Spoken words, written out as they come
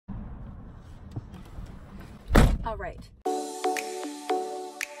All right.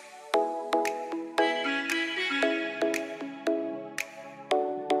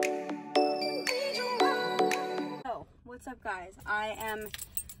 So, what's up guys? I am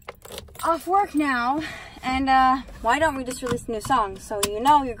off work now, and why don't we just release a new song so you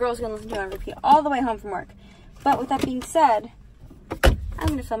know your girl's gonna listen to it on repeat all the way home from work. But with that being said, I'm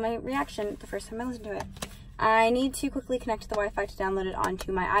gonna film my reaction the first time I listen to it. I need to quickly connect to the Wi-Fi to download it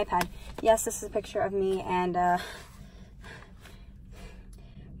onto my iPad. Yes, this is a picture of me and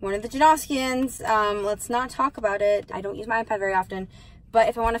one of the Janoskians. Let's not talk about it. I don't use my iPad very often, but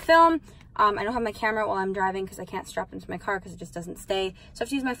if I want to film, I don't have my camera while I'm driving because I can't strap it into my car because it just doesn't stay. So I have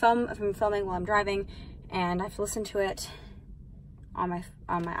to use my phone if I'm filming while I'm driving, and I have to listen to it on my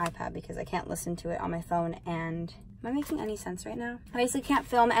iPad because I can't listen to it on my phone. And am I making any sense right now? I basically can't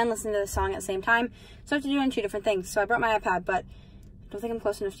film and listen to the song at the same time, so I have to do it on 2 different things. So I brought my iPad, but I don't think I'm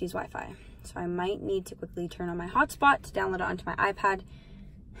close enough to use Wi-Fi. So I might need to quickly turn on my hotspot to download it onto my iPad.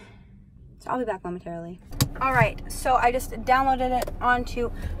 So I'll be back momentarily. All right, so I just downloaded it onto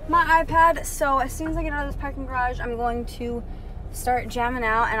my iPad. So as soon as I get out of this parking garage, I'm going to start jamming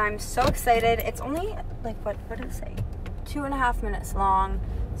out, and I'm so excited. It's only like, what did it say? 2.5 minutes long.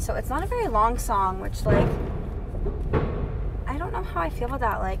 So it's not a very long song, which like, I don't know how I feel about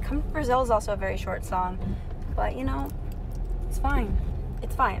that. Like, Come to Brazil is also a very short song, but you know, it's fine.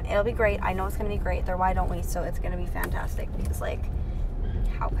 It's fine. It'll be great. I know it's gonna be great. They're Why Don't We, so it's gonna be fantastic because like,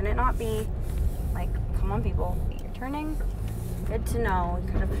 how can it not be? Like, come on people, you're turning. Good to know.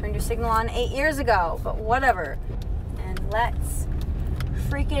 You could have turned your signal on 8 years ago, but whatever. And let's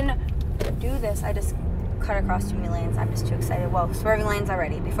freaking do this. I just cut across too many lanes. I'm just too excited. Whoa, swerving lanes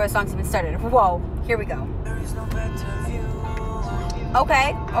already before the song's even started. Whoa, here we go.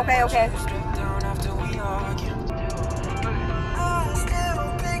 Okay.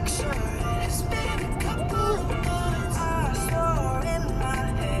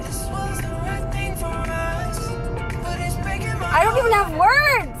 I don't even have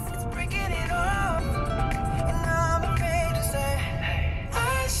words.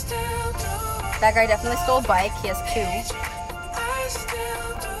 That guy definitely stole a bike. He has 2.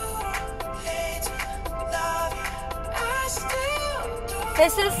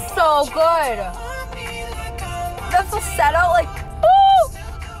 This is so good. The falsetto, like, woo!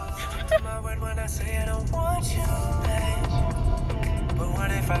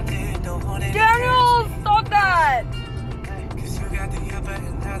 Daniel, stop that.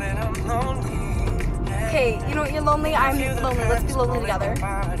 Okay, you know what? You're lonely. I'm lonely. Let's be lonely together.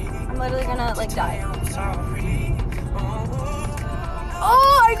 I'm literally gonna like die.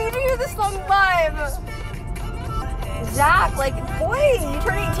 Oh, I need to hear this song live. Zach, like, boy, you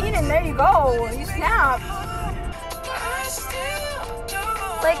turn 18 and there you go. You snap.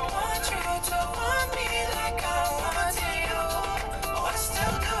 Like,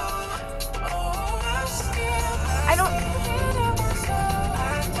 I don't.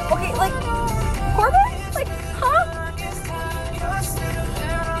 Okay, like, Corbin? Like, huh?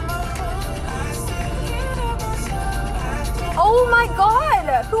 Oh my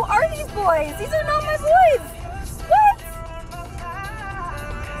god! Who are these boys? These are not my boys! What?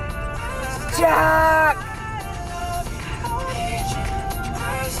 Jack!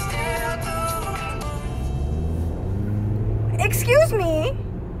 Excuse me?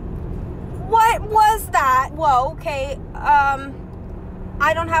 What was that? Whoa, okay,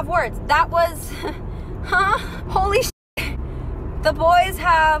 I don't have words. That was, huh? Holy shit. The boys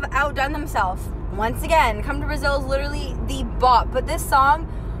have outdone themselves. Once again, Come to Brazil is literally the bop. But this song,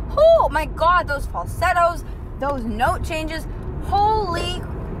 oh my god, those falsettos, those note changes, holy,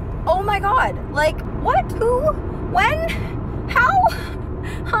 oh my god. Like, what? Who? When? How?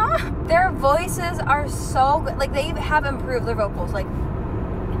 Huh? Their voices are so good. Like, they have improved their vocals. Like,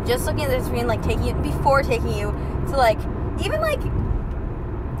 just looking at the screen, like, before taking you to, like, even, like,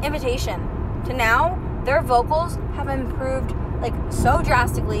 Invitation to now, their vocals have improved, like, so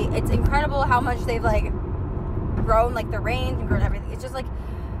drastically. It's incredible how much they've, like, grown, like, the range and grown everything. It's just, like,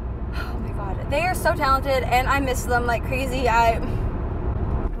 oh my god. They are so talented, and I miss them like crazy.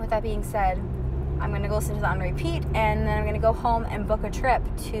 With that being said, I'm going to go listen to that on repeat, and then I'm going to go home and book a trip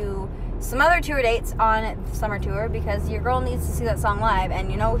to some other tour dates on the summer tour, because your girl needs to see that song live, and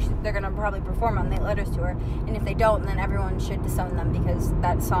you know they're going to probably perform on the Letters tour, and if they don't, then everyone should disown them, because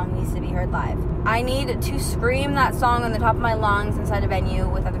that song needs to be heard live. I need to scream that song on the top of my lungs inside a venue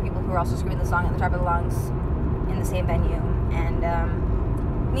with other people who are also screaming the song at the top of the lungs in the same venue, and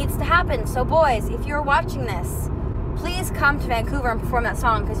needs to happen. So boys, if you're watching this, please come to Vancouver and perform that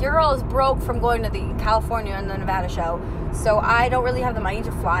song, because your girl is broke from going to the California and the Nevada show. So I don't really have the money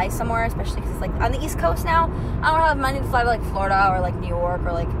to fly somewhere, especially because it's like on the East Coast now. I don't have money to fly to like Florida or like New York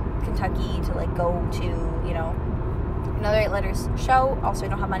or like Kentucky to like go to, you know, another 8 Letters show. Also, I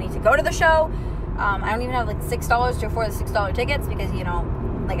don't have money to go to the show. I don't even have like $6 to afford the $6 tickets because, you know,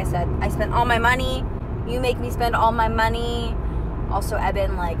 like I said, I spent all my money. You make me spend all my money. Also,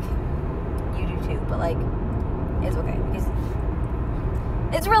 Eben, like, you do too, but like, it's okay because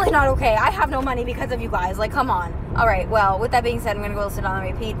it's really not okay. I have no money because of you guys. Like, come on. All right, well, with that being said, I'm gonna go listen on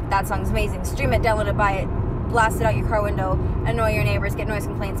repeat. That song's amazing. Stream it, download it, buy it, blast it out your car window, annoy your neighbors, get noise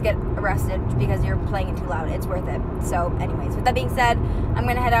complaints, get arrested because you're playing it too loud. It's worth it. So anyways, with that being said, I'm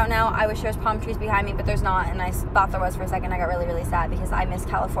gonna head out now. I wish there was palm trees behind me, but there's not, and I thought there was for a second. I got really, really sad because I miss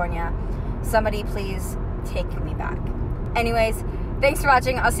California. Somebody please take me back. Anyways, thanks for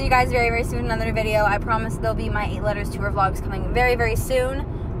watching. I'll see you guys very, very soon in another video. I promise there'll be my 8 Letters tour vlogs coming very, very soon.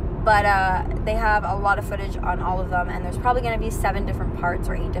 But they have a lot of footage on all of them, and there's probably going to be 7 different parts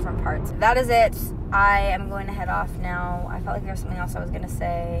or 8 different parts. That is it. I am going to head off now. I felt like there was something else I was going to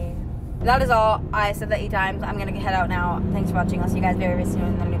say. That is all. I said that 8 times. I'm going to head out now. Thanks for watching. I'll see you guys very, very soon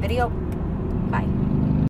in another new video. Bye.